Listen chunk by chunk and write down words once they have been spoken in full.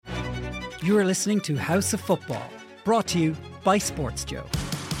You are listening to House of Football, brought to you by Sports Joe.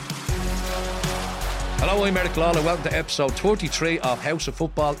 Hello, I'm Eric Lawler. Welcome to episode 33 of House of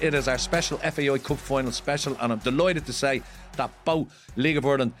Football. It is our special FAI Cup final special, and I'm delighted to say that both League of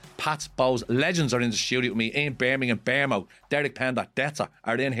Ireland, Pats, Bohs legends are in the studio with me. Ian Birmingham, Bermo, Derek Pender, Detzer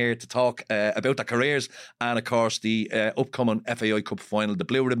are in here to talk about their careers and, of course, the upcoming FAI Cup final, the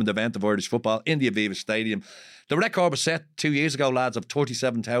blue ribbon event of Irish football in the Aviva Stadium. The record was set 2 years ago, lads, of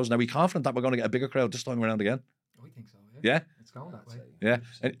 37,000. Are we confident that we're going to get a bigger crowd this time around again? I think so, Yeah? It's going that way. Yeah.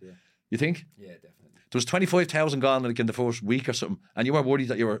 You think? Yeah, definitely. There was 25,000 gone like in the first week or something, and you weren't worried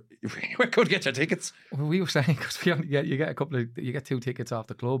that you were going to get your tickets. Well, we were saying because we only you get 2 tickets off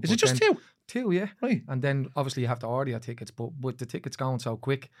the club. Is it just 2? 2, yeah. Right. And then obviously you have to order your tickets, but with the tickets going so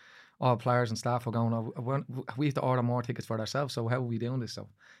quick, all players and staff are going. We have to order more tickets for ourselves. So how are we doing this? So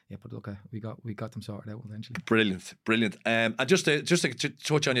yeah, but look, we got them sorted out eventually. Brilliant. And just to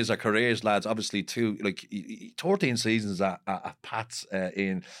touch on your careers, lads. Obviously, 13 seasons at Pats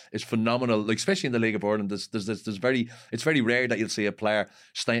is phenomenal. Like especially in the League of Ireland, it's very rare that you'll see a player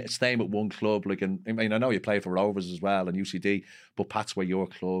staying with one club. Like, I know you played for Rovers as well and UCD, but Pats were your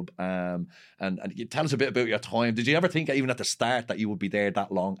club. And you tell us a bit about your time. Did you ever think, even at the start, that you would be there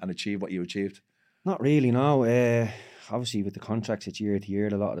that long and achieve what you achieved? Not really, no. Obviously with the contracts it's year to year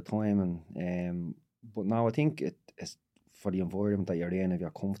a lot of the time, and but no, I think it's for the environment that you're in. If you're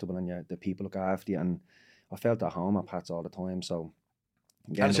comfortable and the people look after you, and I felt at home at Pats all the time. So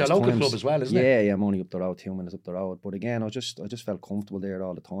again, and it's a local club as well, isn't it? Yeah, I'm only up the road, 2 minutes up the road. But again, I just felt comfortable there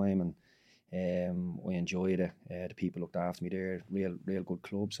all the time, and I enjoyed it. The people looked after me there, real good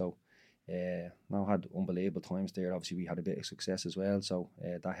club. So now I had unbelievable times there. Obviously we had a bit of success as well, so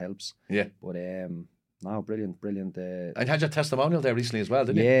that helps. Yeah. But no, brilliant. And had your testimonial there recently as well,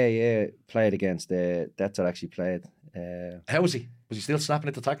 didn't you? Yeah. Played against Detzer actually played. How was he? Was he still snapping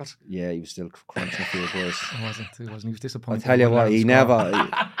at the tackles? Yeah, he was still crunching a few boys. He wasn't. He was disappointed. I tell you what, he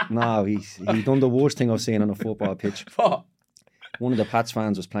done the worst thing I've seen on a football pitch. What? One of the Pats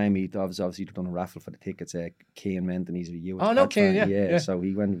fans was playing me. Obviously done a raffle for the tickets. Keane Menton, he's a US Oh no, Pats Keane, fan. yeah. So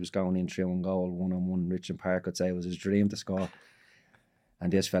he was going in 3-1 1-on-1. Richmond Park, I'd say it was his dream to score.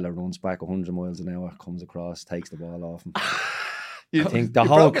 And this fella runs back 100 miles an hour, comes across, takes the ball off him. I think the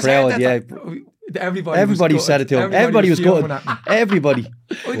whole crowd, everybody said it to him. Everybody was good. Everybody.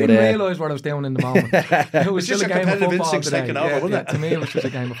 I didn't realise what I was doing in the moment. It was just still a game of football instinct today. taking over, wasn't it? To me, it was just a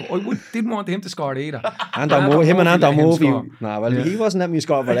game of football. I didn't want him to score either. Him and Anton Murphy. He wasn't letting me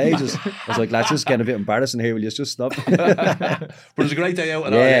score for ages. I was like, lads, this is getting a bit embarrassing here. Will you just stop? But it was a great day out.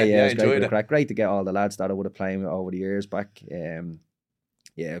 And it was great to get all the lads that I would have played with over the years back.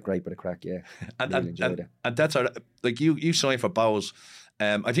 Yeah, great bit of crack. Yeah, really enjoyed it. And that's like you signed for Bohs.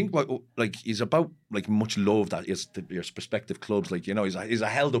 I think he's about like much love that is your prospective clubs. Like, you know, he's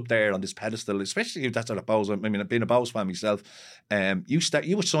held up there on this pedestal, especially if that's at Bohs. I mean, being a Bohs fan myself,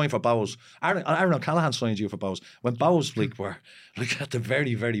 you were signed for Bohs. Aaron O'Callaghan signed you for Bohs when Bohs were at the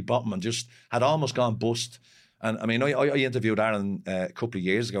very, very bottom and just had almost gone bust. And I mean, I interviewed Aaron a couple of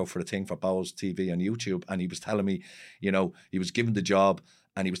years ago for the thing for Bohs TV on YouTube, and he was telling me, you know, he was given the job.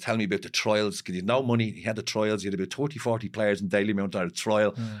 And he was telling me about the trials because he had no money. He had the trials. He had about 30-40 players in Daily Mount on a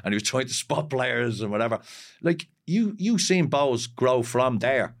trial, and he was trying to spot players and whatever. Like you seen Bohs grow from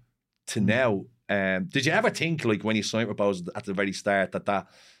there to now. Did you ever think, like when you signed with Bohs at the very start, that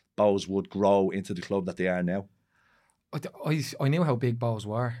Bohs would grow into the club that they are now? I knew how big Bohs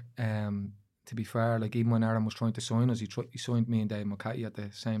were. To be fair, like even when Aaron was trying to sign us, he signed me and Dave McCarthy at the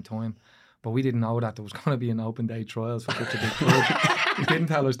same time. But we didn't know that there was going to be an open day trials for such a big club. He didn't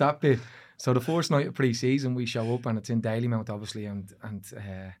tell us that bit. So the first night of pre-season, we show up and it's in Dalymount, obviously, and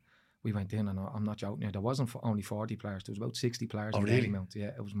we went in, and I'm not joking here, there wasn't only 40 players, there was about 60 players in really? Dalymount.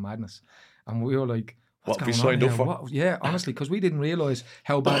 Yeah, it was madness. And we were like, what we signed up for? Yeah, honestly, because we didn't realise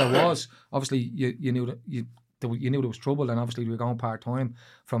how bad it was. Obviously, you knew that you knew there was trouble, and obviously we were going part-time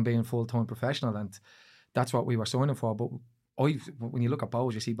from being full-time professional, and that's what we were signing for. But when you look at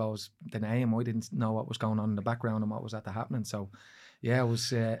Bohs, you see Bohs, the name. I didn't know what was going on in the background and what was happening. So, yeah, it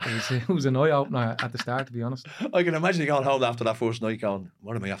was an eye opener at the start, to be honest. I can imagine you going home after that first night, going,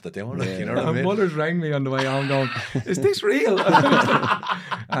 "What am I after doing?" Like, you know what I mean? Mothers rang me on the way home, going, "Is this real?"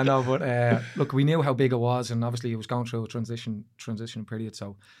 I know, but look, we knew how big it was, and obviously it was going through a transition period.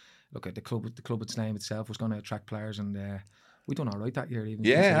 So, look, at the club, its name itself was going to attract players, and we done all right that year, even.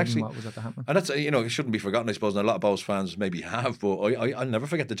 Yeah, actually. What was at the happening. And that's, you know, it shouldn't be forgotten, I suppose, and a lot of Bohs fans maybe have, but I'll never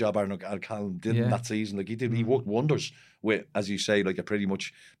forget the job Aaron O'Callaghan did in that season. Like, he worked wonders with, as you say, like a pretty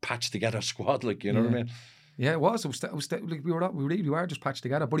much patched together squad, like, you know what I mean? Yeah, it was like we really were just patched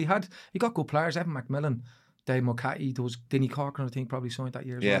together. But he got good players. Evan McMillan, Dave Mulcahy, there was Denny Corcoran, I think, probably signed that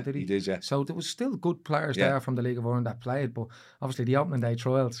year as well, did he? He did, yeah. So there was still good players there from the League of Ireland that played, but obviously the opening day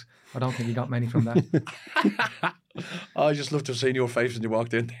trials, I don't think he got many from that. I just love to have seen your face when you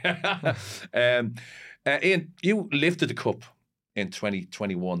walked in. Ian, you lifted the cup in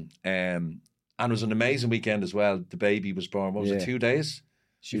 2021, and it was an amazing weekend as well. The baby was born, what was it, 2 days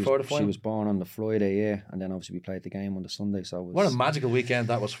before the final? She was born on the Friday, and then obviously we played the game on the Sunday. So it was, what a magical weekend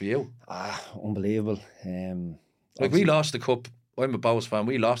that was for you. Unbelievable. Like, we lost the cup. I'm a Bohs fan.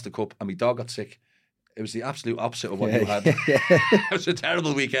 We lost the cup and my dog got sick. It was the absolute opposite of what you had. It was a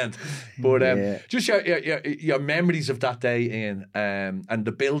terrible weekend. But just your memories of that day, Ian, and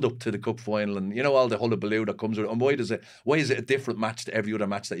the build up to the cup final, and you know, all the hullabaloo that comes with it. And why is it a different match to every other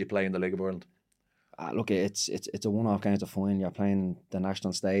match that you play in the League of Ireland? Look, it's a one-off game to final. You're playing the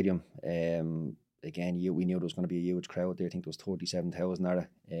National Stadium. Again, we knew there was going to be a huge crowd there. I think there was 37,000 there.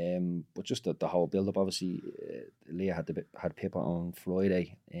 But just the whole build-up, obviously, Leah had Pippa on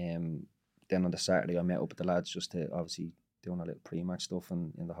Friday. Then on the Saturday, I met up with the lads just to obviously doing a little pre-match stuff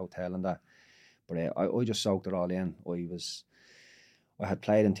in the hotel and that. But I just soaked it all in. I had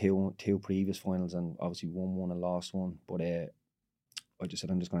played in two previous finals and obviously won one and lost one. But I just said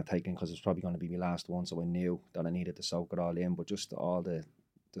I'm just going to take it in because it's probably going to be my last one. So I knew that I needed to soak it all in. But just all the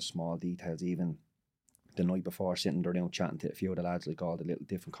small details, even the night before, sitting there chatting to a few of the lads, like all the little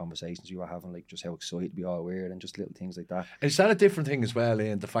different conversations we were having, like just how excited we all were and just little things like that. Is that a different thing as well,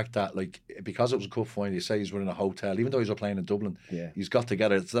 Ian? The fact that, like, because it was a cup final, you say he's in a hotel, even though he's playing in Dublin, he's got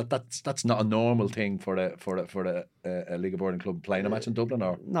together. That's not a normal thing for a League of Ireland club playing a match in Dublin,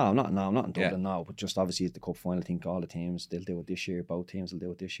 or no, not in Dublin, no. But just obviously it's the cup final. I think all the teams, they'll do it this year. Both teams will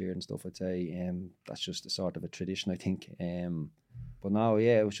do it this year and stuff. I'd say that's just a sort of a tradition, I think. But no,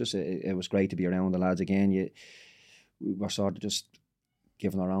 it was just it was great to be around the lads again. We were sort of just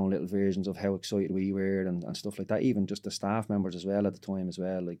giving our own little versions of how excited we were and stuff like that. Even just the staff members as well at the time as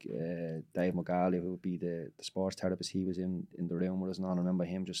well, like Dave McGalley, who would be the sports therapist. He was in the room with us, and I remember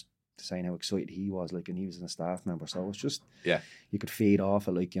him just saying how excited he was, like, and he was a staff member. So it was just you could feed off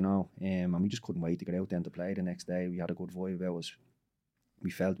it, like, you know. And we just couldn't wait to get out then to play the next day. We had a good vibe about us. We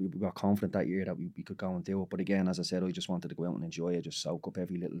felt we were confident that year that we could go and do it. But again, as I said, I just wanted to go out and enjoy it, just soak up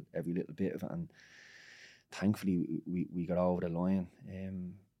every little bit of it. And thankfully, we got over the line.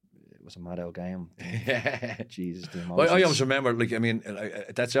 It was a mad old game. Jesus, the emotions. I always remember, like, I mean,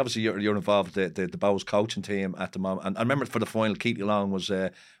 that's obviously you're involved with the Bohs coaching team at the moment. And I remember for the final, Keith Long was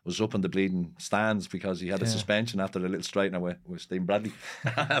up in the bleeding stands because he had a suspension after the little straightener with Stephen Bradley.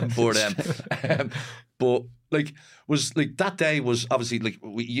 But like, was like that day was obviously like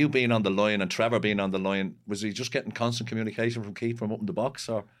you being on the line and Trevor being on the line. Was he just getting constant communication from Keith from up in the box,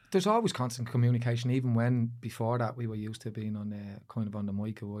 or? There's always constant communication, even when before that we were used to being on kind of on the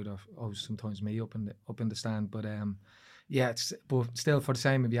mic, or sometimes me up in the stand. But but still, for the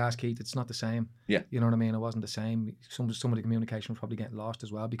same, if you ask Keith, it's not the same. Yeah, you know what I mean. It wasn't the same. Some of the communication was probably getting lost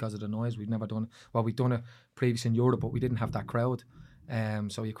as well because of the noise. We've never done we'd done it previous in Europe, but we didn't have that crowd,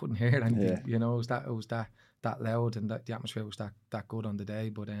 so you couldn't hear anything. Yeah. You know, it was that loud, and that the atmosphere was that good on the day.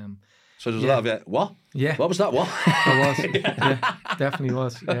 But so there's a lot of what? Yeah. What was that? What? There was. Yeah, definitely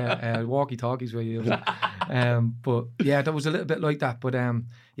was. Yeah, walkie talkies were used. But yeah, there was a little bit like that. But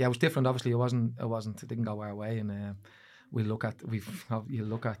it was different. Obviously, it didn't go our way, and you look at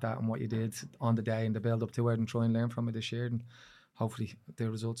that and what you did on the day and the build up to it, and try and learn from it this year, and hopefully the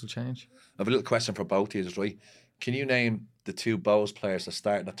results will change. I have a little question for both of you, right? Can you name the two Bohs players that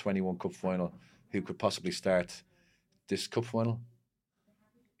started that 21 cup final who could possibly start this cup final?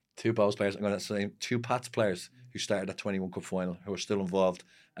 Two Bohs players. I'm going to say two Pats players who started that 21 cup final who are still involved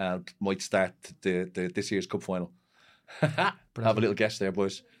and might start this year's cup final. Have a little guess there,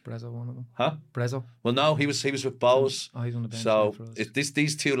 boys. Brezzo, one of them. Huh? Brezzo. Well, no, he was with Bohs. Oh, he's on the bench. So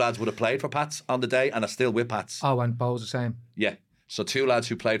these two lads would have played for Pats on the day and are still with Pats. Oh, and Bohs the same. Yeah. So two lads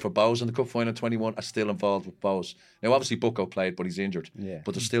who played for Bohs in the cup final 21 are still involved with Bohs. Now, obviously, Bucko played, but he's injured. Yeah.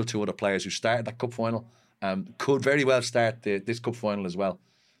 But there's still two other players who started that cup final. Could very well start this cup final as well.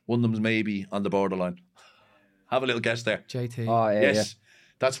 One of them's maybe on the borderline. Have a little guess there. JT. Oh, yeah, yes,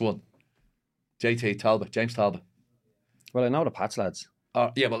 that's one. JT Talbot, James Talbot. Well, I know the Pats lads.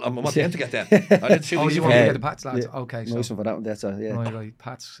 Yeah, well, I'm not going to get them. I didn't see you want to get the Pats lads? Yeah. Okay, so. Nice one for that one. That's Right,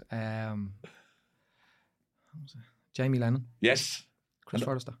 Pats. Jamie Lennon. Yes. Chris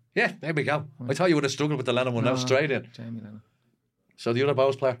Forrester. Yeah, there we go. I thought you would have struggled with the Lennon one. Now straight in. Jamie Lennon. So the other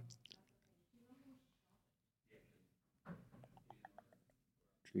Bohs player?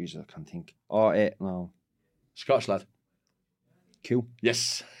 Jesus, I can't think. No. Scottish lad. Q.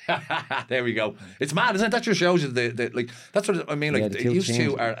 Yes. There we go. It's mad, isn't it? That just shows you the like. That's what I mean. Like, these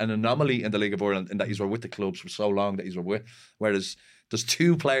two are an anomaly in the League of Ireland in that he's were with the clubs for so long that he's were with. Whereas there's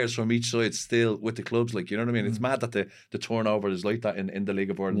two players from each side still with the clubs. Like, you know what I mean? It's mad that the turnover is like that in the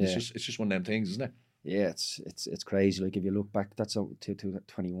League of Ireland. Yeah. It's just one of them things, isn't it? Yeah, it's crazy. Like, if you look back, that's to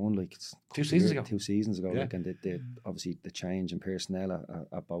 21. Like, it's 2 seasons ago. 2 seasons ago. Yeah. Like, and obviously the change in personnel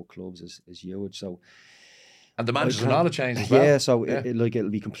at both clubs is huge. So. And the managers and all the changes as well. Yeah, so it'll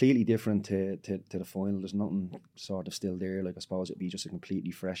be completely different to the final. There's nothing sort of still there. Like, I suppose it'll be just a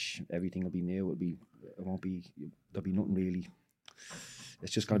completely fresh. Everything will be new. There'll be nothing really.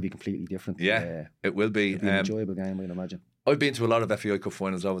 It's just going to be completely different. Yeah, it will be. It'll be an enjoyable game, I'd imagine. I've been to a lot of FAI Cup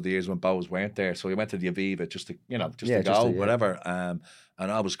finals over the years when Bohs weren't there, so we went to the Aviva just to go, whatever. And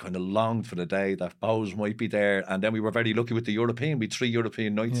I was kind of longed for the day that Bohs might be there. And then we were very lucky with the European. We had 3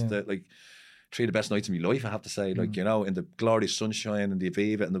 European nights that, like, 3 of the best nights of my life, I have to say. Like, you know, in the glorious sunshine and the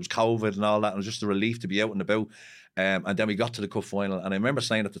Aviva, and there was COVID and all that, and it was just a relief to be out and about. And then we got to the cup final, and I remember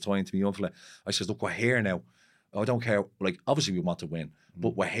saying at the time to my young fella, I says, look, we're here now. I don't care. Like, obviously we want to win,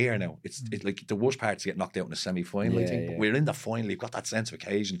 but we're here now. It's like the worst part is to get knocked out in the semi-final, I think. But we're in the final. You've got that sense of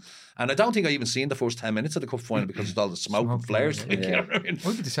occasion. And I don't think I even seen the first 10 minutes of the cup final because it's all the smoke and flares. Yeah. Like, you know what I mean?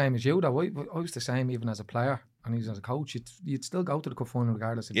 I'd be the same as you, though. I was the same even as a player and even as a coach. You'd still go to the cup final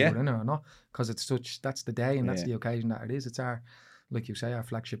regardless if you were in it or not, because that's the day and that's the occasion that it is. It's our, like you say, our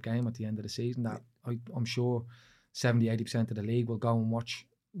flagship game at the end of the season that I'm sure 70-80% of the league will go and watch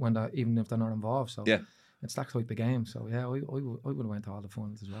even if they're not involved. So it's that type of game. So yeah, I would have went to all the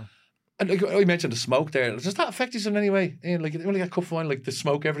finals as well. And like I mentioned the smoke there. Does that affect you in any way? Ian, like, when you get cup final, like the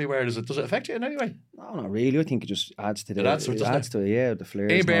smoke everywhere, does it affect you in any way? No, not really. I think it just adds to the the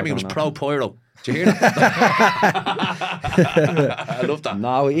flares. Ian Birmingham was pro pyro. Did you hear that? I love that.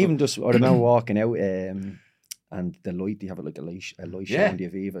 No, even just I remember walking out and the light, they have it like a light show on the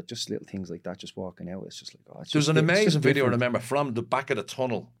Aviva, just little things like that, just walking out. It's just like, there's an amazing video I remember from the back of the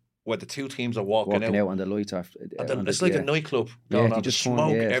tunnel where the two teams are walking out and the lights are. It's like a nightclub going on, just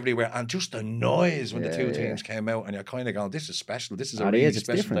smoke everywhere, and just the noise when the two teams came out, and you're kind of going, "This is special. This is a really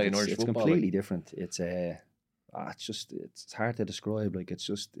special day in Irish football." It's completely different. It's hard to describe. Like, it's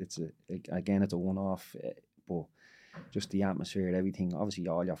a one-off, but just the atmosphere and everything. Obviously,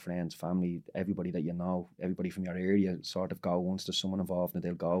 all your friends, family, everybody that you know, everybody from your area, sort of go once there's someone involved, and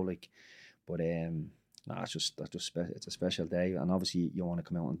they'll go. Like, but it's a special day, and obviously you want to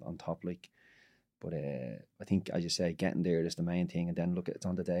come out on top, like. But I think, as you say, getting there is the main thing, and then look, it's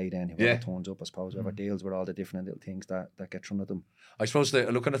on the day. Then whoever turns up, I suppose, whoever deals with all the different little things that get thrown at them. I suppose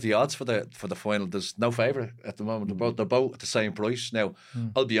looking at the odds for the final, there's no favourite at the moment. They're both at the same price now.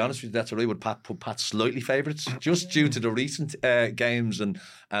 I'll be honest with you, that's what I would put Pat slightly favourites, just due to the recent games and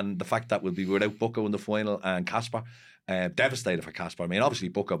the fact that we'll be without Bucko in the final and Casper. Devastated for Casper. I mean, obviously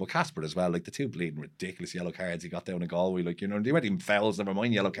Bucko, but Casper as well. Like, the two bleeding ridiculous yellow cards he got down in Galway. Like, you know, they weren't even fouls, never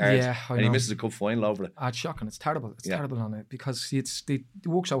mind yellow cards. And he misses a cup final over it. It's shocking. It's terrible. It's terrible on it, because they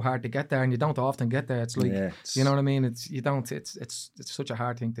work so hard to get there, and you don't often get there. It's like, you know what I mean? It's such a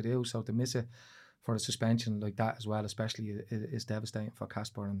hard thing to do. So to miss it for a suspension like that as well, especially, is devastating for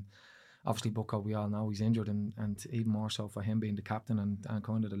Casper. And obviously Bucko, we all know he's injured, and even more so for him being the captain and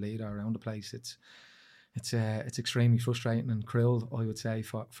kind of the leader around the place. It's extremely frustrating and cruel, I would say,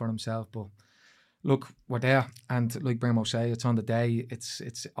 for himself. But look, we're there, and like Bermo say, it's on the day.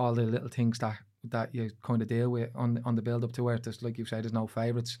 It's all the little things that you kind of deal with on the build up to it. There's, like you say, there's no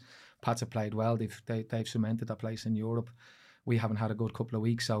favourites. Pats have played well. They've cemented their place in Europe. We haven't had a good couple of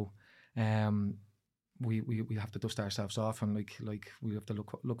weeks, so we have to dust ourselves off, and like we have to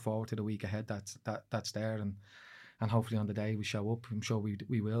look forward to the week ahead. That's there, and hopefully on the day we show up. I'm sure we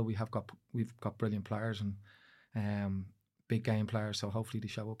will. We've got brilliant players and big game players, so hopefully they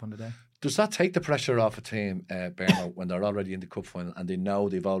show up on the day. Does that take the pressure off a team, Berno, when they're already in the cup final and they know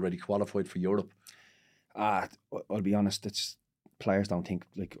they've already qualified for Europe? I'll be honest, it's players don't think,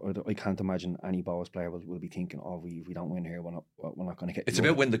 like, I can't imagine any Bohs player will be thinking, oh, we don't win here, we're not going to get. It's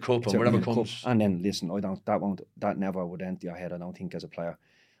about win the cup and whatever comes. And then listen, that never would enter your head. I don't think, as a player.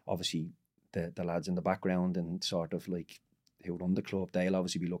 Obviously, the lads in the background and sort of like who run the club, they'll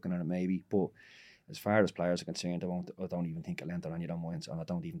obviously be looking at it maybe, but as far as players are concerned, I don't even think it'll enter any of their minds, and I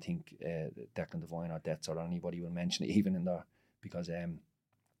don't even think Declan Devine or Dets or anybody will mention it even in there, because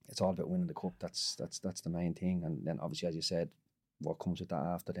it's all about winning the cup. That's the main thing. And then obviously, as you said, what comes with that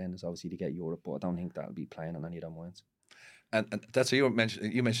after then is obviously to get Europe, but I don't think that'll be playing on any of their minds. And that's what you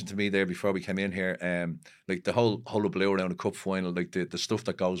mentioned to me there before we came in here. Like the whole hullabaloo around the cup final, like the stuff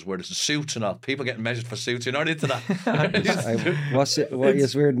that goes where there's the suits and all. People getting measured for suits. You're not into that. What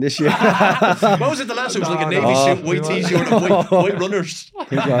is wearing this year? What was it the last? It was like a navy suit, white t-shirt, and white runners.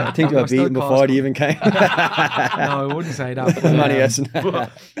 I think you were beaten before they even came. No, I wouldn't say that.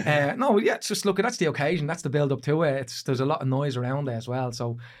 No, yeah, it's just look. That's the occasion. That's the build up to it. There's a lot of noise around there as well.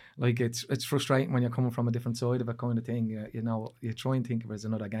 So. Like it's frustrating when you're coming from a different side of it, kind of thing. You know, you try and think of it as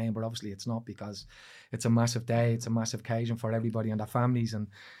another game, but obviously it's not, because it's a massive day, it's a massive occasion for everybody and their families, and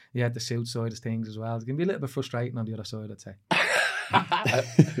the suit side of things as well. It can be a little bit frustrating on the other side, I'd say.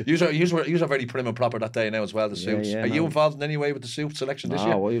 You are very prim and proper that day now as well. The suits. Are you involved in any way with the suit selection this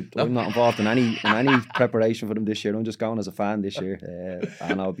year? I'm not involved in any preparation for them this year. I'm just going as a fan this year,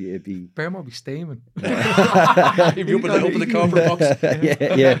 and it'd be. Bear might be steaming. If you open the corporate box,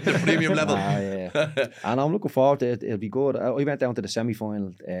 yeah, the premium level. And I'm looking forward to it. It'll be good. I went down to the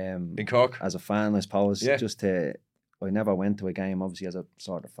semi-final in Cork as a fan, I suppose. Yeah. I never went to a game, obviously, as a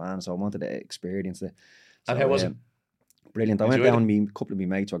sort of fan, so I wanted to experience it. And how was it? Brilliant. I went down. A couple of my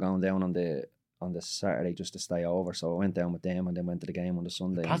mates were going down on the Saturday just to stay over, so I went down with them and then went to the game on the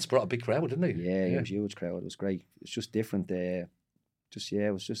Sunday. Pats brought a big crowd, didn't they? Yeah, it was a huge crowd. It was great. It's just different. It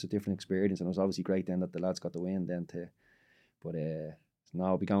was just a different experience, and it was obviously great then that the lads got the win then too. But no,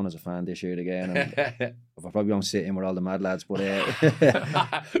 I'll be going as a fan this year again. And I probably won't sit in with all the mad lads, but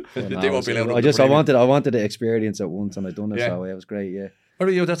they won't be allowed. I wanted to experience it once, and I done it, so it was great. Yeah. What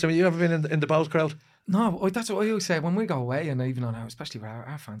are you? You ever been in the Bohs crowd? No, that's what I always say when we go away, and even on especially where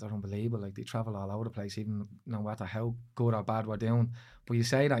our fans are unbelievable. Like they travel all over the place, even no matter how good or bad we're doing. But you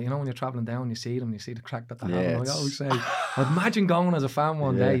say that, when you're travelling down, you see them, you see the crack that they have. And I always say, imagine going as a fan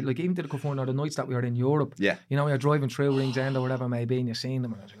one day, like even to the Cup final or the nights that we were in Europe. Yeah, you're driving through Rings End or whatever it may be, and you're seeing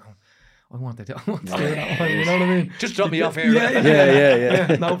them, and you're going, I want to do that one. You know what I mean? Just drop me off here.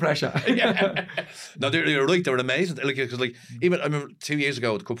 Yeah. No pressure. No, you're right. They were amazing. Because even I remember 2 years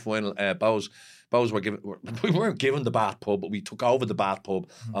ago at the Cup final, Bohs we weren't given the Bath pub, but we took over the Bath pub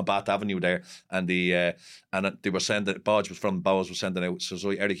on Bath Avenue there, and they were sending. Bohs was sending out. So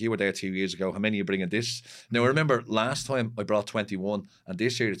Eric, you were there 2 years ago. How many are you bringing this? Now I remember last time I brought 21, and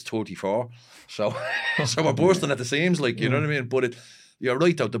this year it's 34. So we're bursting at the seams, you know what I mean? But you're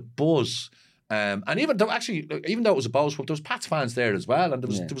right though. The buzz. And even though it was a Bohs pub, there was Pats fans there as well, and there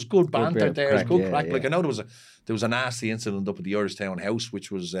was good banter there, there was good crack. I know there was a nasty incident up at the Irishtown House,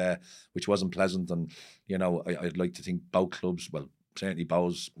 which wasn't pleasant, and I'd like to think both clubs, well, certainly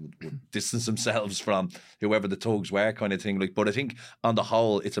Bohs would distance themselves from whoever the thugs were, kind of thing. But I think on the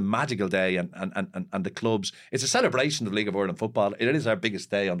whole, it's a magical day, and the clubs, it's a celebration of League of Ireland football. It is our biggest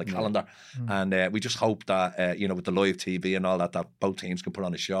day on the calendar, and we just hope that with the live TV and all that both teams can put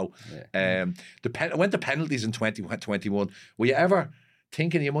on a show. Went to penalties in 2021. Were you ever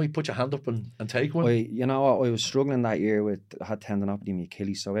thinking you might put your hand up and take one? I was struggling that year I had tendinopathy in my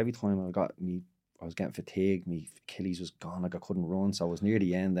Achilles, so every time I was getting fatigued, my Achilles was gone, I couldn't run, so I was near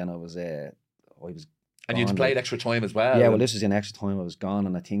the end, then I was and you'd played extra time as well. Yeah, well, this was in extra time, I was gone,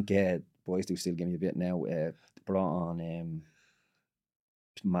 and I think boys do still give me a bit now. Brought on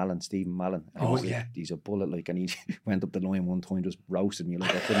Stephen Mallon. He's a bullet, and he went up the line one time, just roasted me, I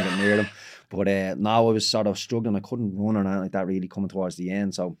couldn't get near him. But now I was sort of struggling, I couldn't run or anything like that really coming towards the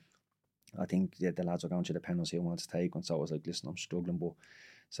end, so I think the lads were going to the penalty, who wanted to take one, so I was like, listen, I'm struggling, but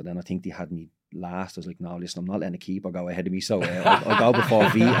so then I think they had me last. I was like, no, listen, I'm not letting the keeper go ahead of me, so I'll go before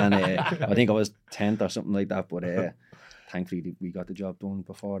V, and I think I was 10th or something like that, but thankfully we got the job done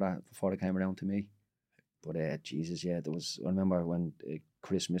before it came around to me. But Jesus, I remember when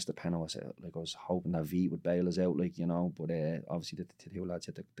Chris missed the pen, I was hoping that V would bail us out, but obviously the two lads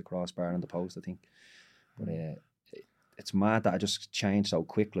hit the crossbar and the post, I think. But it's mad that I just changed so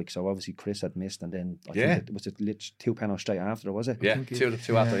quick. So obviously Chris had missed, and then I think it was literally 2 penalties straight after, was it? Yeah,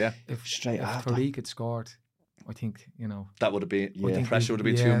 two after. Yeah. If Tariq had scored, I think that would have been. The pressure would have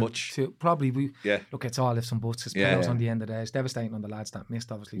been too much. Probably look, it's all ifs and buts. It's penalties on the end of the day. It's devastating on the lads that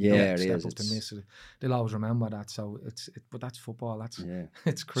missed. Obviously, it step is. Up to miss. They'll always remember that. So but that's football. That's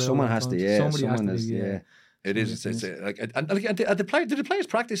it's cruel. Someone has to. Somebody has to. It is. It's did the players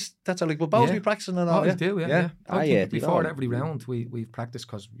practice? That's like, will Bohs be practicing and all? We do, I think before every round we've practiced,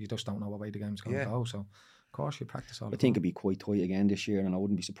 because you just don't know what way the game's going to go. So of course you practice all the time. I think it'd be quite tight again this year, and I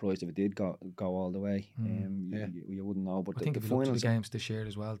wouldn't be surprised if it did go all the way. You wouldn't know. But I think if you look at the games this year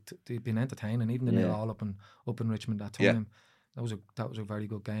as well, they've been entertaining. Even the 0-0 up in Richmond that time. That was a very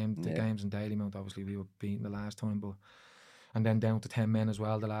good game. The games in Dalymount, obviously we were beaten the last time, but and then down to 10 men as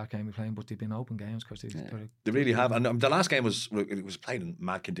well. The last game we played, but they've been open games because they really have. And the last game was played in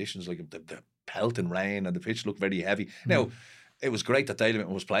mad conditions, like the pelting rain, and the pitch looked very heavy. Now, it was great that Dalymount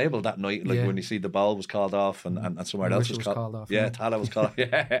was playable that night, like when you see the ball was called off and somewhere else was called off. Yeah, Tala was called off.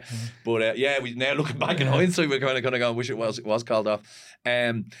 Yeah. But we now looking back in hindsight, we're kind of going, wish it was called off.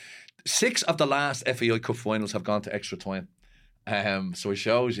 6 of the last FAI Cup finals have gone to extra time. So it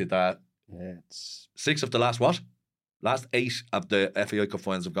shows you that 6 of the last 8 of the FAI Cup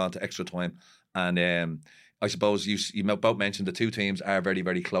finals have gone to extra time. And I suppose you both mentioned the 2 teams are very,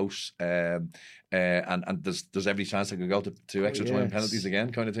 very close. And there's every chance they could go to extra time penalties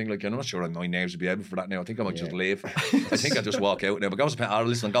again, kind of thing. Like, I'm not sure my nerves would be able for that now. I think I might just leave. I think I'll just walk out now. If it goes to penalty,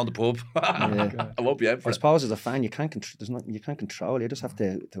 listen, I'm going to the pub. I won't be out for it. I suppose as a fan, you can't control. You just have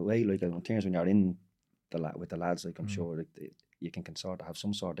to wait. Like in terms when you're in with the lads, like I'm sure like, you can sort of have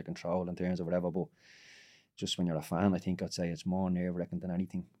some sort of control in terms of whatever. But just when you're a fan, I think I'd say it's more nerve-wracking than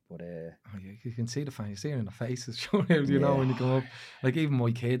anything. But you can see the fan, you see it in their faces, sure. You know, when you come up, like even my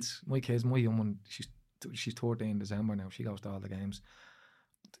young one, she's 13 in December now. She goes to all the games.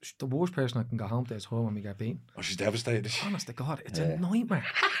 The worst person I can go home to is her when we get beaten. Oh, she's devastated. Honest to God, it's a nightmare.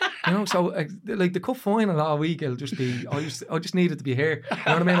 You know, so like the cup final all week, it'll just be. I just needed to be here. You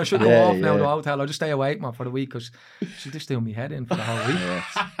know what I mean? I should go off now to the hotel. I'll just stay awake, man, for the week because she's just doing me head in for the whole week.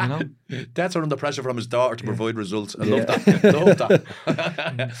 You know, that's under pressure from his daughter to provide results. I love that.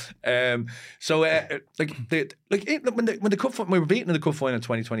 So when the cup when we were beaten in the cup final in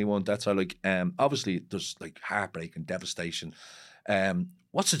 2021, that's how obviously there's like heartbreak and devastation.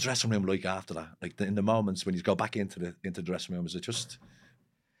 What's the dressing room like after that? Like in the moments when you go back into the dressing room, is it just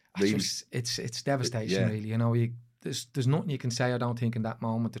really? It's devastation, really. You know, there's nothing you can say, I don't think, in that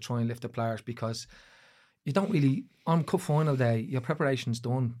moment to try and lift the players, because you don't really, on cup final day, your preparation's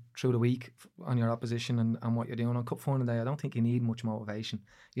done through the week on your opposition and what you're doing. On cup final day, I don't think you need much motivation,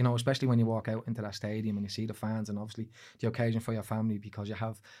 you know, especially when you walk out into that stadium and you see the fans and obviously the occasion for your family, because you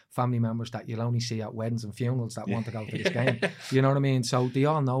have family members that you'll only see at weddings and funerals that want to go to this game. You know what I mean? So they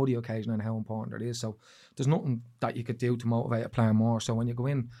all know the occasion and how important it is. So there's nothing that you could do to motivate a player more. So when you go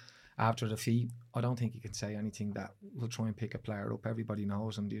in after the defeat, I don't think you can say anything that will try and pick a player up. Everybody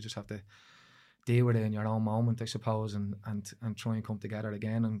knows, and you just have to deal with it in your own moment, I suppose, and try and come together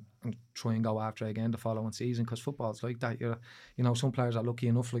again and try and go after it again the following season, because football's like that. You know, some players are lucky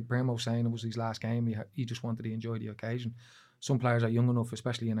enough, like Bremo saying it was his last game, he just wanted to enjoy the occasion. Some players are young enough,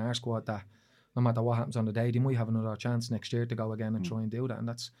 especially in our squad, that no matter what happens on the day, they might have another chance next year to go again and try and do that, and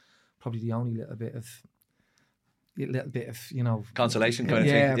that's probably the only little bit of you know, consolation kind of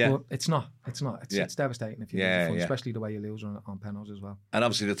thing. Yeah, but it's not. It's devastating if you lose the fun, especially the way you lose on penalties as well. And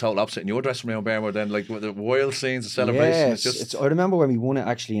obviously the total opposite in your dressing room, Bernard, then like with the wild scenes, the celebration. I remember when we won it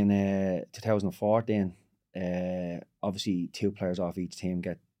actually in 2014. Obviously 2 players off each team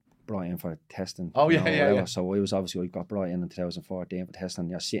get brought in for testing. So we got brought in 2014 for testing.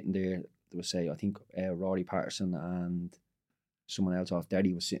 You're sitting there. There was I think Rory Patterson and someone else off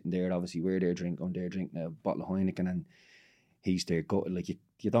Derry was sitting there. Obviously, we're there drinking a bottle of Heineken, and he's there gutted. Like you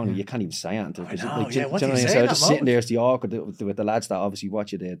can't even say anything. I know, what do you say? So just sitting there, it's the awkward with the lads that obviously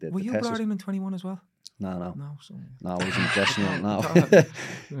watch you. Were you brought in 21 as well? No, I was in the dressing room.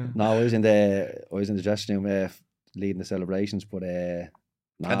 I was in the dressing room leading the celebrations, but. And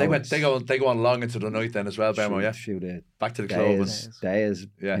they go on long into the night then as well, Bermo, back to the club, days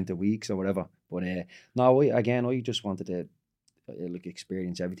into weeks or whatever. But I just wanted to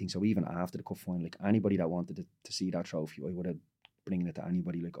experience everything. So even after the cup final, like anybody that wanted to see that trophy, I would have bring it to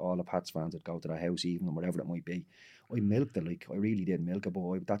anybody. Like all the Pats fans would go to their house even, or whatever it might be. I milked it, like I really did milk it,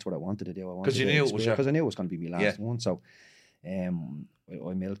 but that's what I wanted to do. Because you knew it was because I knew it was going to be my last one. So I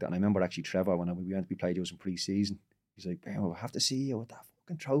milked it, and I remember actually Trevor when we went to be played us in pre-season. He's like, "I have to see you with that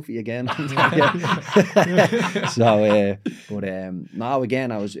fucking trophy again." So, now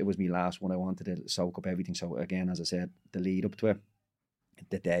again, it was my last one. I wanted to soak up everything. So again, as I said, the lead up to it,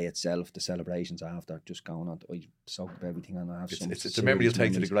 the day itself, the celebrations after, just going on. I soak up everything, and I have it's a memory you'll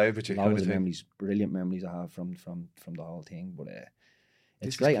take to the grave with you. Loads of memories, brilliant memories I have from the whole thing. But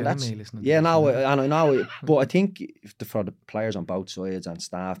it's great, and that's but I think for the players on both sides and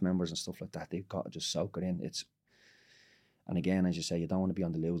staff members and stuff like that, they've got to just soak it in. And again, as you say, you don't want to be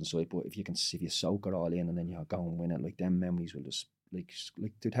on the losing side, but if you soak it all in and then you go and win it, like them memories will just like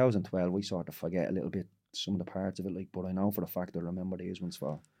 2012, we sort of forget a little bit some of the parts of it, but I know for a fact I remember these ones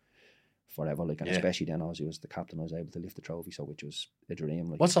for forever, and especially then as he was the captain, I was able to lift the trophy, so which was a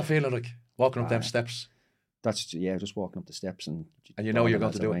dream. What's that feeling like, walking up them steps? That's just walking up the steps and you know you're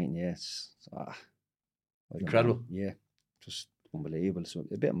going to do it. Yes, incredible. Yeah, just unbelievable. So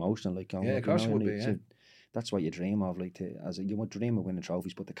a bit emotional, of course it would be. that's what you dream of. Like you would dream of winning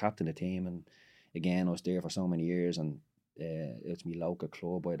trophies, but the captain of the team, and again, I was there for so many years, and it's my local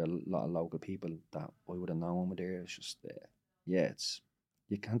club. I had a lot of local people that I would have known were there. It's just it's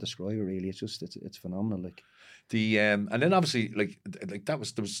you can't describe it really. It's just it's phenomenal. Like and then obviously like there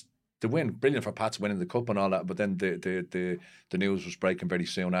was the win, brilliant for Pats winning the cup and all that. But then the news was breaking very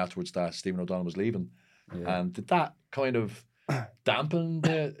soon afterwards that Stephen O'Donnell was leaving, and did that kind of dampen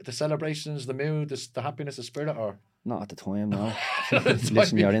the celebrations, the mood, the happiness, the spirit, or not at the time? No.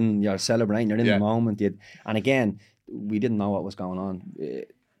 Listen, you're celebrating, you're in the moment. And again, we didn't know what was going on.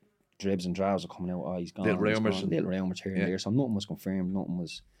 Dribs and drabs are coming out. Oh, he's gone. Little rumours here and there. So nothing was confirmed. Nothing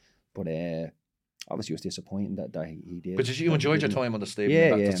was. But obviously, it was disappointing that he did. But did you enjoyed your time on the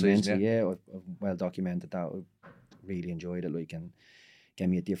stadium? I've well documented that. I really enjoyed it. Like, and gave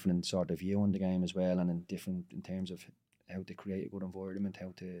me a different sort of view on the game as well, and in terms of how to create a good environment,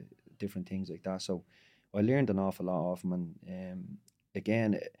 how to different things like that. So I learned an awful lot of him, and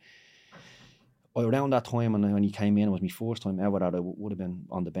again. Around that time when he came in, it was my first time ever that I would have been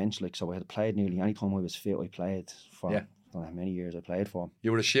on the bench. Like, so I had played nearly any time I was fit. I played for I don't know how many years I played for.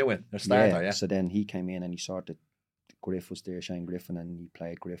 You were a shoe-in, a starter, yeah. So then he came in and he sorted. Griff was there, Shane Griffin, and he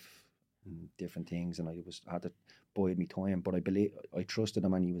played Griff and different things, and I had to bide my time. But I trusted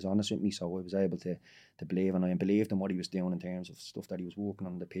him, and he was honest with me, so I was able to believe, and I believed in what he was doing in terms of stuff that he was working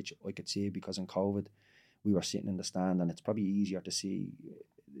on the pitch. I could see, because in COVID we were sitting in the stand, and it's probably easier to see.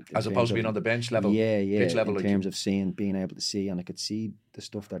 As opposed to being on the bench level, pitch level, in terms of being able to see, and I could see the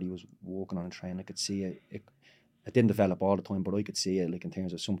stuff that he was working on and training. I could see it. It didn't develop all the time, but I could see it. Like, in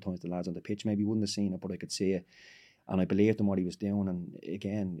terms of sometimes the lads on the pitch maybe wouldn't have seen it, but I could see it, and I believed in what he was doing. And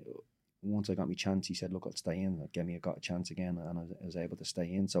again, once I got my chance, he said, "Look, I'll stay in." Got a chance again, and I was able to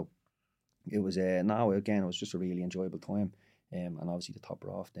stay in. So it was it was just a really enjoyable time. And obviously the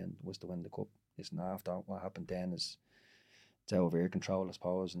topper off then was to win the cup. Listen, after what happened then is. It's out of air control, I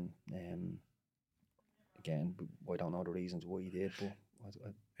suppose, and again, I don't know the reasons why he did,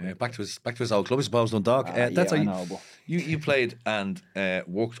 but back to his old club, I suppose, Dundalk. That's I how know, but you played and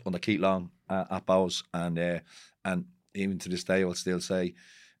worked under Keith Long at Bohs, and even to this day, I'll still say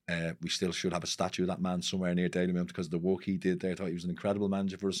we still should have a statue of that man somewhere near Dalymount because of the work he did there. I thought he was an incredible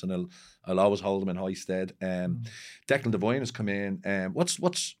manager for us, and I'll always hold him in high stead. Declan Devine has come in. What's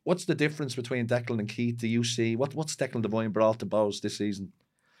the difference between Declan and Keith? Do you see what's Declan Devine brought to Bohs this season?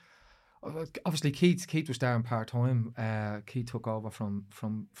 Obviously, Keith was there in part time. Keith took over from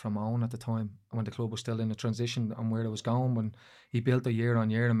Owen at the time when the club was still in a transition on where it was going. When he built it year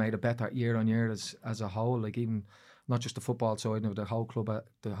on year and made it better year on year as a whole, like even. Not just the football side, the whole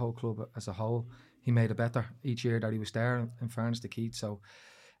club as a whole. He made it better each year that he was there. In fairness to Keith, so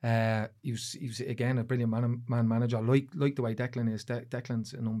he was again a brilliant man manager. Like the way Declan is.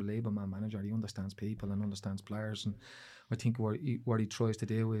 Declan's an unbelievable man manager. He understands people and understands players, and I think what he tries to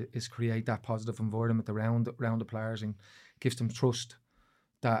do is create that positive environment around the players and gives them trust.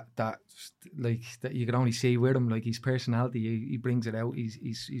 That you can only see with him, like his personality. He brings it out.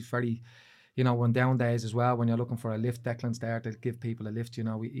 He's very. On down days as well, when you're looking for a lift, Declan's there to give people a lift.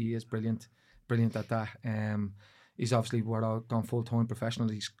 He is brilliant at that. He's obviously gone full-time professional.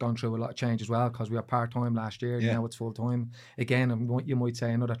 He's gone through a lot of change as well because we were part-time last year. Now it's full-time again, and you might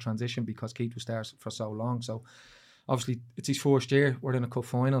say another transition because Keith was there for so long. So obviously it's his first year. We're in a cup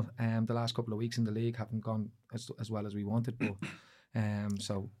final. The last couple of weeks in the league haven't gone as well as we wanted, but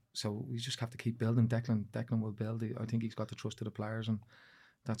so we just have to keep building. Declan will build. I think he's got the trust of the players, and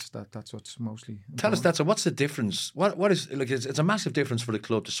that's what's mostly important. Tell us that. So what's the difference? What is like? It's a massive difference for the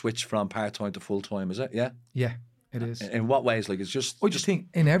club to switch from part time to full time. Is it? Yeah. Yeah, it is. In what ways? Like, it's just. I just think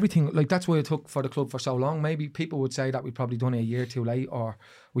in everything. Like, that's why it took for the club for so long. Maybe people would say that we probably done it a year too late, or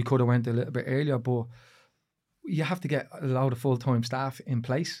we could have went a little bit earlier. But you have to get a lot of full time staff in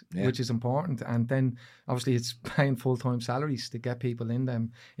place, which is important. And then obviously it's paying full time salaries to get people in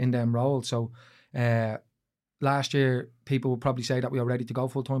them roles. So. Last year, people would probably say that we were ready to go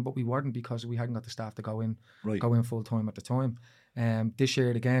full time, but we weren't because we hadn't got the staff to go in full time at the time. This year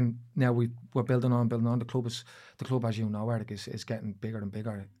again, now we're building on. The club, as you know, Eric, is getting bigger and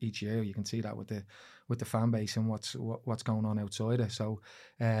bigger each year. You can see that with the fan base and what's going on outside it. So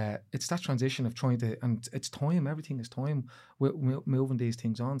it's that transition of trying to, and it's time. Everything is time. We're moving these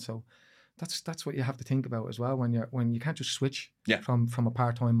things on. So. That's what you have to think about as well when you can't just switch from a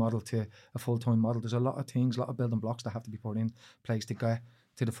part-time model to a full-time model. There's a lot of building blocks that have to be put in place to get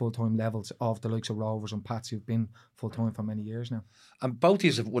to the full-time levels of the likes of Rovers and Pats who've been full-time for many years now. And both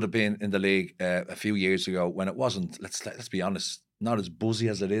of you would have been in the league a few years ago when it wasn't, let's be honest, not as buzzy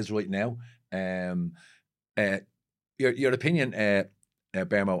as it is right now. Your opinion,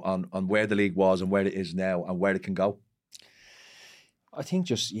 Bermo, on where the league was and where it is now and where it can go? I think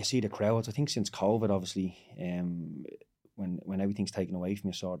just you see the crowds. I think since COVID, obviously, when everything's taken away from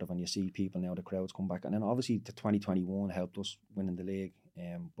you, sort of, and you see people now, the crowds come back, and then obviously the 2021 helped us winning the league.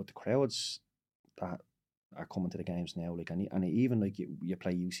 But the crowds that are coming to the games now, like, and even like you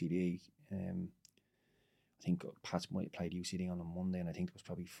play UCD. I think Pats might have played UCD on a Monday, and I think it was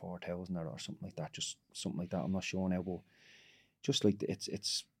probably 4,000 or something like that. Just something like that. I'm not sure now, but just like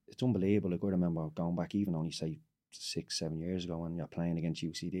it's unbelievable. Like, I remember going back even only say 6-7 years ago when you're playing against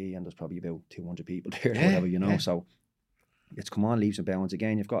UCD, and there's probably about 200 people there, or whatever, you know. So it's come on leaps and bounds.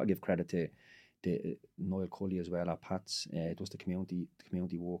 Again, you've got to give credit to Noel Cully as well at Pats. Does the community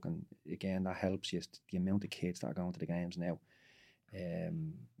work, and again that helps you. The amount of kids that are going to the games now,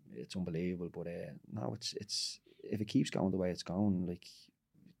 it's unbelievable. But no, it's if it keeps going the way it's going, like,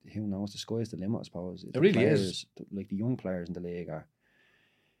 who knows? The sky's the limit, I suppose. It really is. Like, the young players in the league are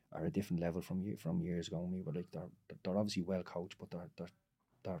a different level from years ago. We were like, they're obviously well coached, but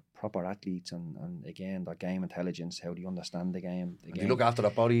they're proper athletes, and again, their game intelligence, how they understand the game. They look after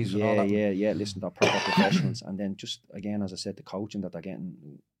their bodies. And all that. Yeah. Listen, they're proper professionals, and then just again, as I said, the coaching that they're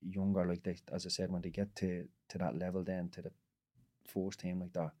getting younger. Like, as I said, when they get to that level, then to the first team,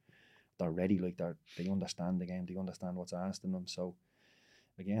 like, they're ready. Like, they understand the game. They understand what's asked of them. So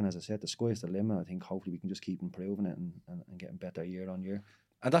again, as I said, the sky's the limit. I think hopefully we can just keep improving it and getting better year on year.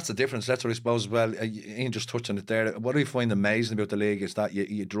 And that's the difference. That's what I suppose as well. Ian just touched on it there. What I find amazing about the league is that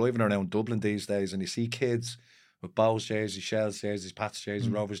you're driving around Dublin these days and you see kids with Bohs jerseys, Shells jerseys, Pats jerseys,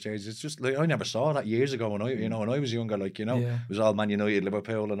 Rovers jerseys. It's just like, I never saw that years ago when I was younger. Like, it was all Man United,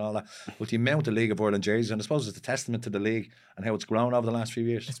 Liverpool, and all that. But the amount of League of Ireland jerseys, and I suppose it's a testament to the league and how it's grown over the last few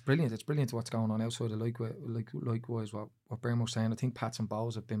years. It's brilliant. It's brilliant what's going on outside of likewise what Bermo was saying. I think Pats and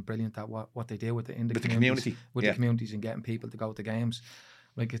Bohs have been brilliant at what they do with the communities and getting people to go to games.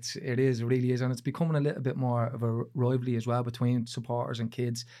 Like, it really is, and it's becoming a little bit more of a rivalry as well between supporters and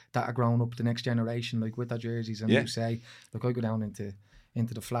kids that are growing up, the next generation, like, with their jerseys. And you say, look, I go down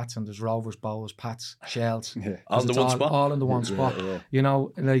into the flats and there's Rovers, Bohs, Pats, Shells, all in the one spot. All in the one spot. You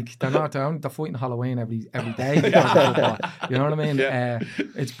know, like, they're fighting Halloween every day. You know what I mean?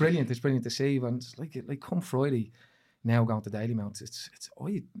 It's brilliant. It's brilliant to see. And like come Friday. Now going to Daily Mounts,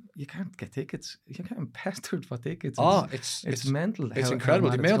 you can't get tickets. You're getting pestered for tickets. It's mental. It's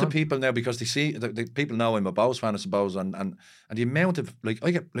incredible the amount of people now, because they see the people know I'm a Bohs fan, I suppose, and the amount of, like, I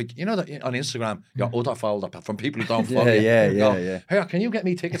get, like, you know, that on Instagram your other folder from people who don't follow you. Hey, can you get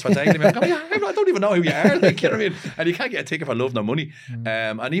me tickets for Daily Mounts? I don't even know who you are. Like, you know what I mean? And you can't get a ticket for love nor money.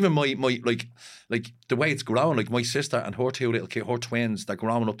 And even my like the way it's grown, like, my sister and her two little kids, her twins, they're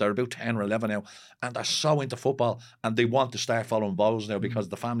growing up. They're about 10 or 11 now, and they're so into football, and they want to start following Bohs now because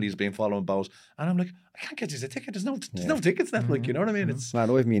the family's been following Bohs. And I'm like, I can't get you a ticket. There's no tickets left. Like, you know what I mean? It's man.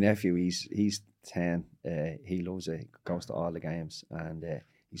 I have my nephew. He's 10. He loves it. He goes to all the games, and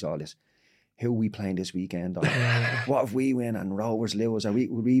he's all this. Who are we playing this weekend? Or, what if we win and Rovers lose? Would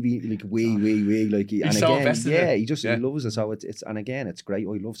we be like we like? He's and so again, invested he loves it. So it's and again, it's great.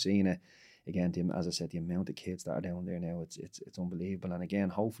 I love seeing it. Again, as I said, the amount of kids that are down there now, it's unbelievable. And again,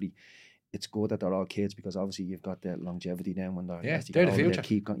 hopefully, it's good that they're all kids, because obviously you've got the longevity then when they're the future.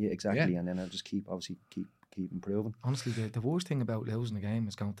 And then I'll just keep improving. Honestly, the worst thing about losing a game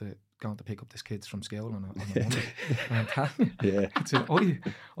is going to pick up these kids from school on a Monday. I'm telling you,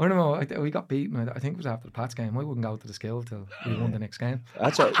 I don't know. We got beaten. I think it was after the Pats game. I wouldn't go to the school till we won the next game.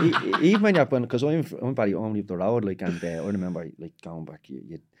 That's right. Even when you're playing, because I'm probably only up the road, like, and I remember, like, going back,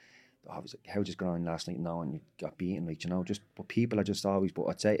 I was like, how just going on last night now, and you got beaten, like, you know, just, but people are just always, but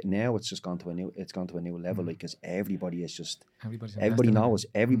I'd say now it's just gone to a new level, like, because everybody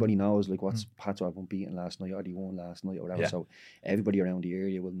knows like what's Pats have been beaten last night, or they won last night, or whatever. So everybody around the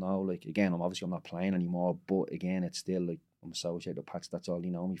area will know, like, again, I'm not playing anymore, but again, it's still like I'm associated with Pats. That's all they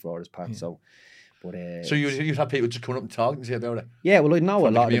know me for is Pats. So so you'd have people just coming up and talking to you about it? Yeah, well, I know a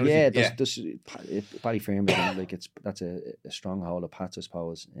lot. There's Ballyfermot, like, that's a stronghold of Pats, I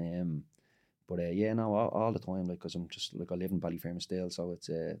suppose. But all the time, like, because I'm just, like, I live in Ballyfermot still, so it's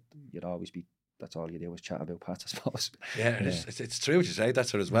you'd always be. That's all you do is chat about Pats, I suppose. Yeah, it's true what you say.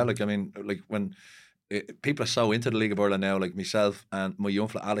 That's it as well. Like, I mean, like, when people are so into the League of Ireland now, like myself, and my young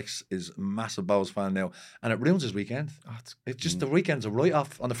fella Alex is a massive Bohs fan now, and it ruins his weekend. It's just the weekends are right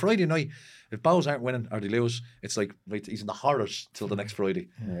off. On the Friday night, if Bohs aren't winning or they lose, it's like, right, he's in the horrors till the next Friday.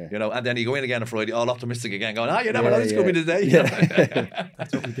 You know, and then you go in again on Friday, all optimistic again, going, you never know, this could be the day.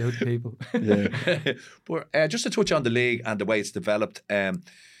 That's what we do to people. But just to touch on the league and the way it's developed,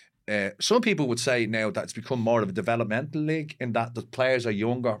 some people would say now that it's become more of a developmental league, in that the players are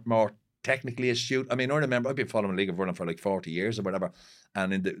younger, more technically astute. I mean, I remember I've been following League of Ireland for like 40 years or whatever,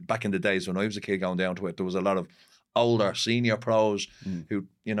 and back in the days when I was a kid going down to it, there was a lot of older senior pros who,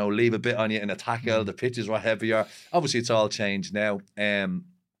 you know, leave a bit on you in a tackle. The pitches were heavier. Obviously, it's all changed now.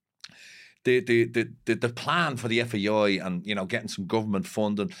 The plan for the FAI and, you know, getting some government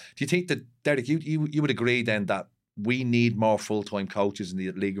funding. Do you think that, Derek, you would agree then that we need more full-time coaches in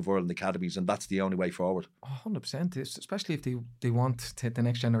the League of Ireland academies, and that's the only way forward? 100%, especially if they want the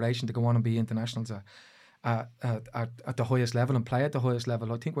next generation to go on and be internationals at the highest level and play at the highest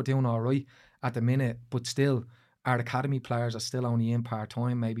level. I think we're doing all right at the minute, but still our academy players are still only in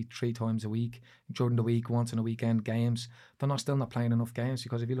part-time, maybe 3 times a week during the week, once in a weekend games. They're still not playing enough games,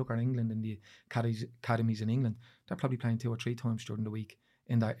 because if you look at England and the academies in England, they're probably playing 2 or 3 times during the week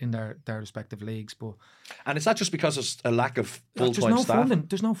in their respective leagues. And it's not just because there's a lack of full-time staff.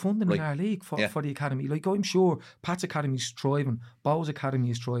 There's no funding in our league for the academy. Like, I'm sure Pat's academy is thriving, Bohs academy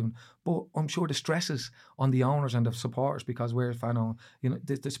is thriving, but I'm sure the stresses on the owners and the supporters, because we're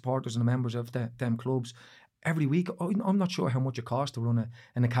the supporters and the members of them clubs, every week, I'm not sure how much it costs to run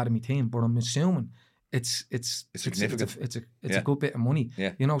an academy team, but I'm assuming it's significant. It's a good bit of money.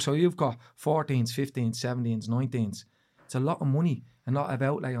 Yeah. You know, so you've got 14s, 15s, 17s, 19s. It's a lot of money and a lot of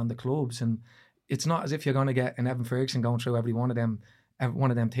outlay on the clubs, and it's not as if you're going to get an Evan Ferguson going through every one of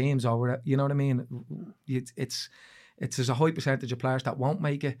them teams, or whatever, you know what I mean? There's a high percentage of players that won't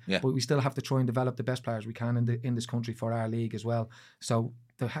make it, but we still have to try and develop the best players we can in this country for our league as well. So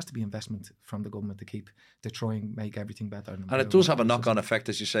there has to be investment from the government to try and make everything better. And it does have a knock-on effect,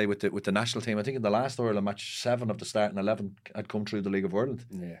 as you say, with the national team. I think in the last Ireland match, 7 of the starting 11 had come through the League of Ireland,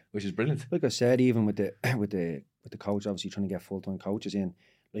 which is brilliant. Like I said, even with the coach, obviously trying to get full-time coaches in,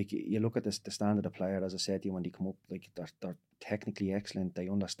 like, you look at the standard of player, as I said to you, when they come up, like, they're technically excellent. They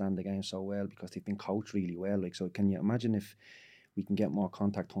understand the game so well because they've been coached really well. Like, so can you imagine if we can get more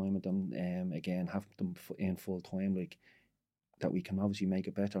contact time with them, again, have them in full-time, like, that we can obviously make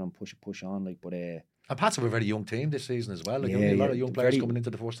it better and push on, like, but and Pats have a very young team this season as well. Like, a lot of young players coming into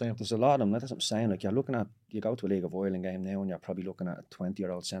the first team. There's a lot of them. That's what I'm saying. Like, you go to a League of Ireland game now, and you're probably looking at a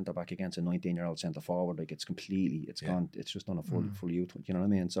 20-year-old centre back against a 19-year-old centre forward. Like, it's gone. It's just on a full youth. You know what I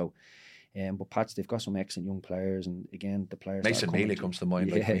mean? So, but Pats, they've got some excellent young players, and again, the players. Mason Mealy comes to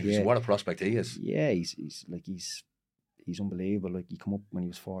mind. What a prospect he is. Yeah, he's unbelievable. Like, he come up when he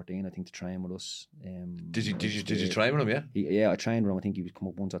was 14, I think, to train with us. Did you train with him? Yeah, I trained with him. I think he would come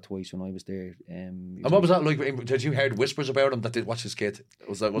up once or twice when I was there. And what was that like? Did you heard whispers about him that did watch his kid?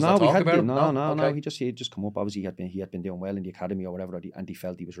 Was that talk about him? No. He'd just come up. Obviously, he had been doing well in the academy or whatever, and he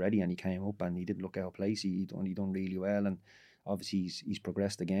felt he was ready, and he came up and he didn't look out of place. He done really well, and obviously he's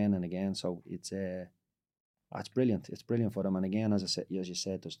progressed again and again. So it's brilliant. It's brilliant for them. And again, as you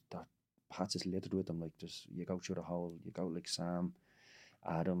said, there's that. Pats is littered with them. Like, you go through the whole, you go like Sam,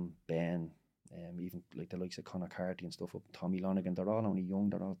 Adam, Ben, even like the likes of Conor Carty and stuff, up Tommy Lonergan. They're all only young.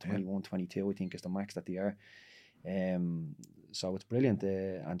 They're all 21, 22, I think, is the max that they are. So it's brilliant,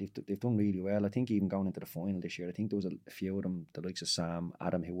 and they've done really well. I think even going into the final this year, I think there was a few of them, the likes of Sam,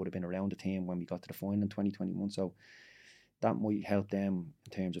 Adam, who would have been around the team when we got to the final in 2021. So that might help them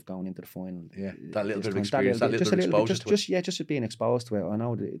in terms of going into the final. Yeah, that little bit of experience, that little bit of exposure to it. Just being exposed to it. I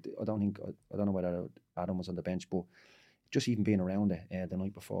know, I don't know whether Adam was on the bench, but just even being around it the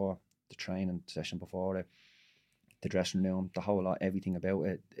night before, the training session before it, the dressing room, the whole lot, everything about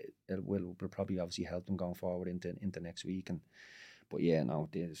it, it will probably obviously help them going forward into next week. But yeah, no,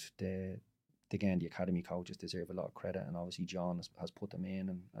 the academy coaches deserve a lot of credit, and obviously John has put them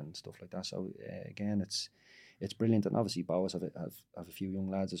in and stuff like that. So again, it's brilliant, and obviously Bohs have a few young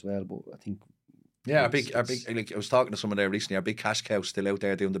lads as well. But I think our big. Like, I was talking to someone there recently. Our big cash cow still out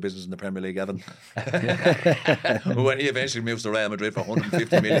there doing the business in the Premier League, Evan. When he eventually moves to Real Madrid for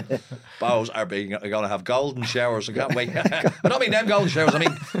 150 million, Bohs are going to have golden showers. I can't wait. I don't mean them golden showers. I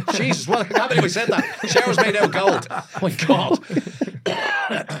mean, Jesus, I can't believe we said that. Showers made out of gold. Oh my God.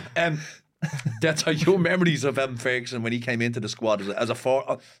 That's how your memories of Evan Ferguson when he came into the squad as a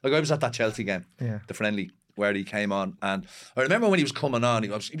like, I was at that Chelsea game, the friendly, where he came on, and I remember when he was coming on, he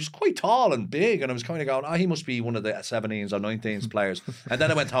was quite tall and big, and I was kind of going, he must be one of the 17s or 19s players. And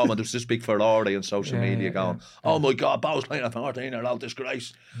then I went home, and there was this big furore on social media going, oh my God, Bohs playing at 14-year-old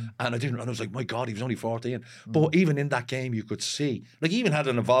disgrace. And I was like, my God, he was only 14. But even in that game, you could see, like, he even had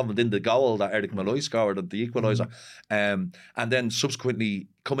an involvement in the goal that Eric Malloy scored, the equaliser, and then subsequently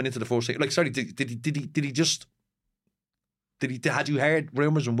coming into the first, like, sorry, had you heard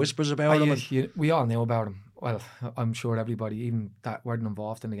rumours and whispers about him? We all knew about him. Well, I'm sure everybody, even that weren't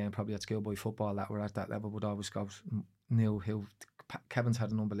involved in the game, probably at schoolboy football, that were at that level, would always knew who. Kevin's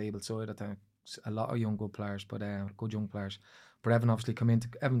had an unbelievable side. I think a lot of young good players, but good young players. But Evan obviously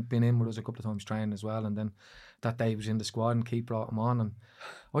Evan been in with us a couple of times training as well, and then that day he was in the squad and Keith brought him on, and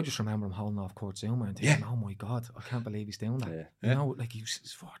I just remember him holding off Kurt Zouma and thinking, oh my God, I can't believe he's doing that. You know, like he was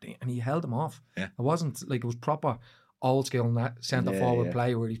 14 and he held him off. It wasn't like, it was proper old school centre forward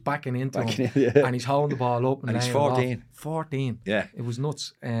play where he's backing into him and he's holding the ball up and he's 14. 14. Yeah. It was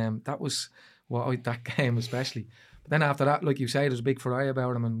nuts. That was that game especially. But then after that, like you say, there's a big FAI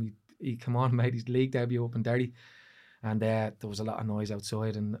about him, and he come on, made his league debut up in Derry, and there was a lot of noise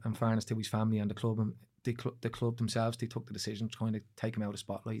outside, and in fairness to his family and the club, and the club themselves, they took the decision to kind of take him out of the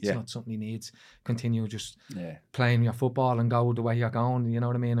spotlight. It's not something he needs. Continue just playing your football and go the way you're going. You know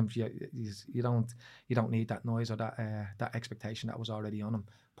what I mean? And you don't need that noise or that expectation that was already on him.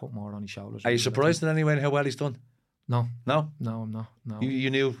 Put more on his shoulders. Are you surprised in any way how well he's done? No, I'm not. No.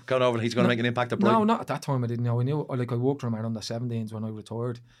 You knew going over he's going to make an impact at Brighton? No, not at that time. I didn't know. I knew. Like I worked for him at under 17s when I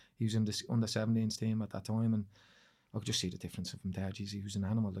retired. He was in the under 17s team at that time, and I could just see the difference of him there. Jeez, he was an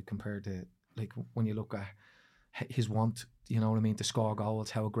animal. Like compared to like when you look at his want, you know what I mean, to score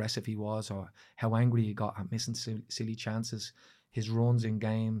goals, how aggressive he was, or how angry he got at missing silly chances, his runs in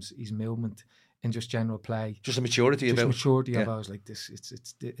games, his movement, and just general play. Just a maturity about. Maturity of ours, like this.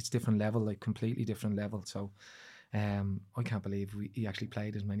 It's different level, like completely different level. So. I can't believe he actually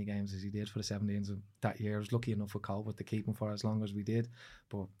played as many games as he did for the 17s that year. I was lucky enough with Colwood to keep him for as long as we did,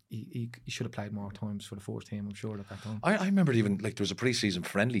 but he should have played more times for the first team, I'm sure, at that time. I remember even like there was a pre-season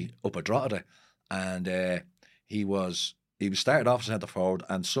friendly up at Drogheda, and he was started off as centre forward,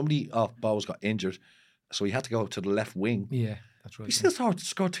 and somebody off Bohs got injured, so he had to go to the left wing. Yeah, that's right. He still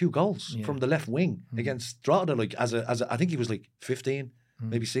scored 2 goals from the left wing against Drogheda, like as a I think he was like 15.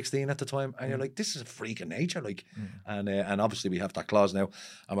 Maybe 16 at the time, and you're like, this is a freak of nature, like, and obviously we have that clause now,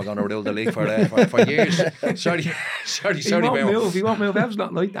 and we're going to rule the league for years. Sorry, he won't move. Ev's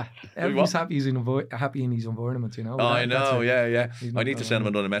not like that. Ev's happy in his environment, you know. Oh, I know, yeah. I need to send him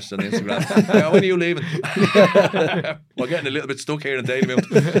another message on Instagram. When are you leaving? We're getting a little bit stuck here in Daily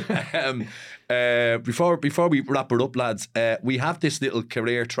Before we wrap it up, lads, we have this little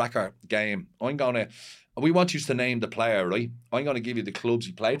career tracker game. We want you to name the player, right? I'm going to give you the clubs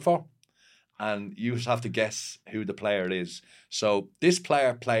he played for, and you just have to guess who the player is. So this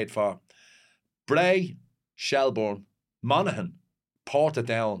player played for Bray, Shelbourne, Monaghan,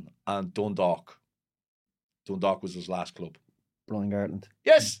 Portadown, and Dundalk. Dundalk was his last club. Brian Gartland.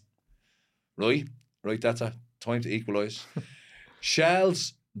 Yes! Right, that's a time to equalise.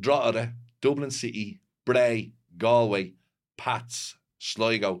 Shells, Drogheda, Dublin City, Bray, Galway, Pats,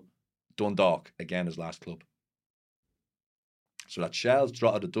 Sligo, Dundalk, again his last club. So that's Shells,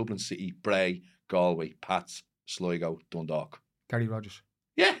 Drogheda, Dublin City, Bray, Galway, Pats, Sligo, Dundalk. Gary Rogers.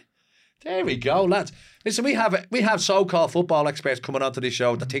 Yeah, there we go, lads. Listen, we have so-called football experts coming onto this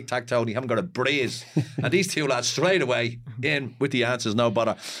show, the tic-tac-toe, and you haven't got a breeze. And these two lads straight away in with the answers, no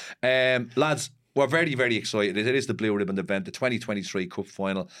bother. Lads, we're very, very excited. It is the Blue Ribbon event, the 2023 Cup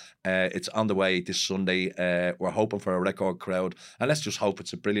Final. It's on the way this Sunday. We're hoping for a record crowd, and let's just hope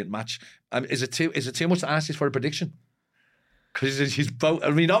it's a brilliant match. Is it too much to ask you for a prediction? Because he's both.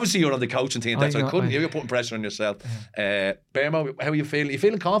 I mean, obviously you're on the coaching team. That's you're putting pressure on yourself. Bermo, how are you feeling? Are you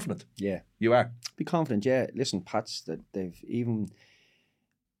feeling confident? Yeah, you are. Be confident. Yeah. Listen, Pats, that they've even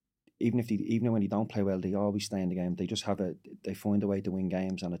when they don't play well, they always stay in the game. They just they find a way to win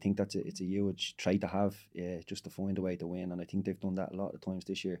games, and I think it's a huge trait to have, just to find a way to win. And I think they've done that a lot of times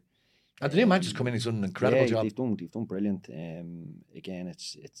this year. And the new managers come in, he's done an incredible job. They've done brilliant. Again,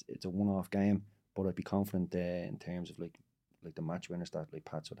 it's a one-off game, but I'd be confident in terms of like the match winners that like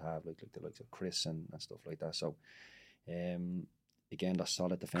Pats would have, like the likes of Chris and stuff like that. So, again, they're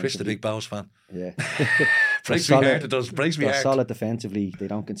solid defensively. Chris, the big Bohs fan. Yeah. Breaks me heart, it does. Breaks me heart. They're solid defensively. They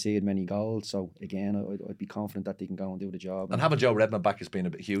don't concede many goals. So, again, I'd be confident that they can go and do the job. And having Joe Redmond back has been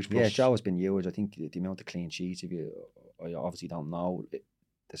a huge plus. Yeah, Joe has been huge. I think the amount of clean sheets, I obviously don't know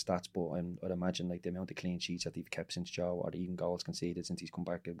the stats, but I'd imagine like the amount of clean sheets that they've kept since Joe, or the even goals conceded since he's come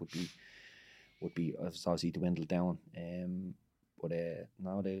back, it would be obviously dwindled down. But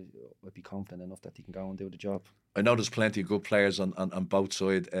now I'd be confident enough that they can go and do the job. I know there's plenty of good players on both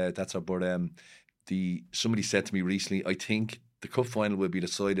sides. Somebody said to me recently, I think the cup final will be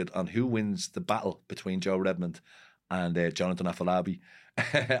decided on who wins the battle between Joe Redmond and Jonathan Afolabi.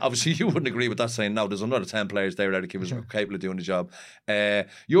 Obviously, you wouldn't agree with that, saying no, there's another 10 players there that are capable of doing the job.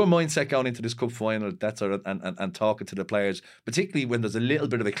 Your mindset going into this cup final, and talking to the players, particularly when there's a little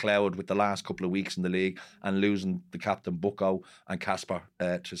bit of a cloud with the last couple of weeks in the league and losing the captain Bucko and Casper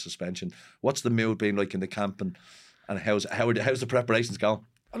to suspension. What's the mood been like in the camp, and how's the preparations going?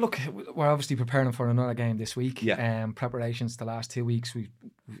 Look, we're obviously preparing for another game this week. Yeah. Preparations the last 2 weeks.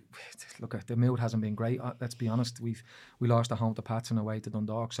 Look, the mood hasn't been great. Let's be honest. We lost at home to Pats and away to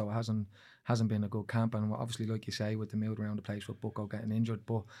Dundalk, so it hasn't been a good camp. And obviously, like you say, with the mood around the place with Bucko getting injured,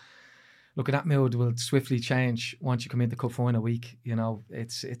 but look, that mood will swiftly change once you come into cup final week. You know,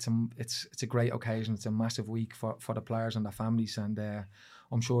 it's a great occasion. It's a massive week for the players and their families, and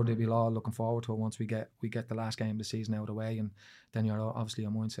I'm sure they'll be all looking forward to it once we get the last game of the season out of the way, and then your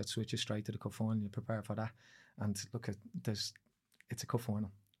mindset switches straight to the cup final. You prepare for that, and look, it's a cup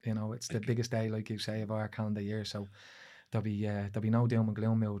final. You know, it's the biggest day, like you say, of our calendar year. So there'll be no doom and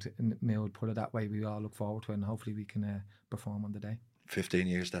gloom mood. Put it that way. We all look forward to it, and hopefully we can perform on the day. 15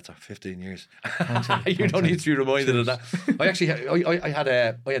 years, that's 15 years. You don't need to be reminded of that. I actually,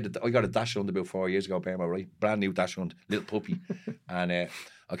 I got a dachshund about 4 years ago, right? Brand new dachshund, little puppy, and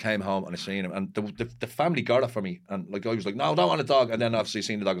I came home and I seen him, and the family got it for me, and like I was like, no, I don't want a dog, and then obviously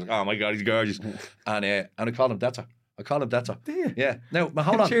seen the dog, I was like, oh my god, he's gorgeous, and I called him Detta. Do you? Yeah. Now,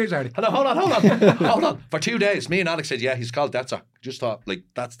 hold on. Cheers, Artie. Hold on. For 2 days, me and Alex said, yeah, he's called Detzer. Just thought, like,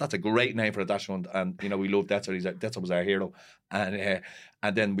 that's a great name for a dachshund, and you know, we love Detzer. Detzer was our hero,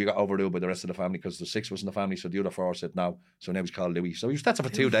 and then we got overruled by the rest of the family because the 6 was in the family, so the other 4 said no. So now he's called Louis. So he was Detzer for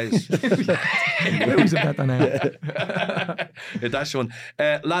 2 days. Louis a better name. A dachshund.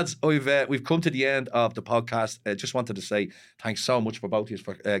 Lads, we've come to the end of the podcast. Just wanted to say thanks so much for both of you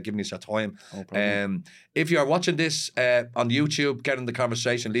for giving us your time. No problem. If you're watching this on YouTube, get in the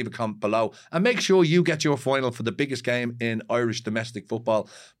conversation, leave a comment below, and make sure you get your final for the biggest game in Irish domestic football.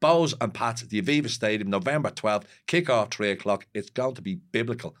 Bohs and Pats at the Aviva Stadium, November 12th, kick-off 3 o'clock. It's going to be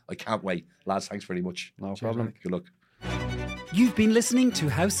biblical. I can't wait. Lads, thanks very much. No problem. Good luck. You've been listening to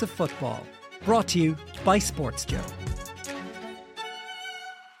House of Football, brought to you by Sports Joe.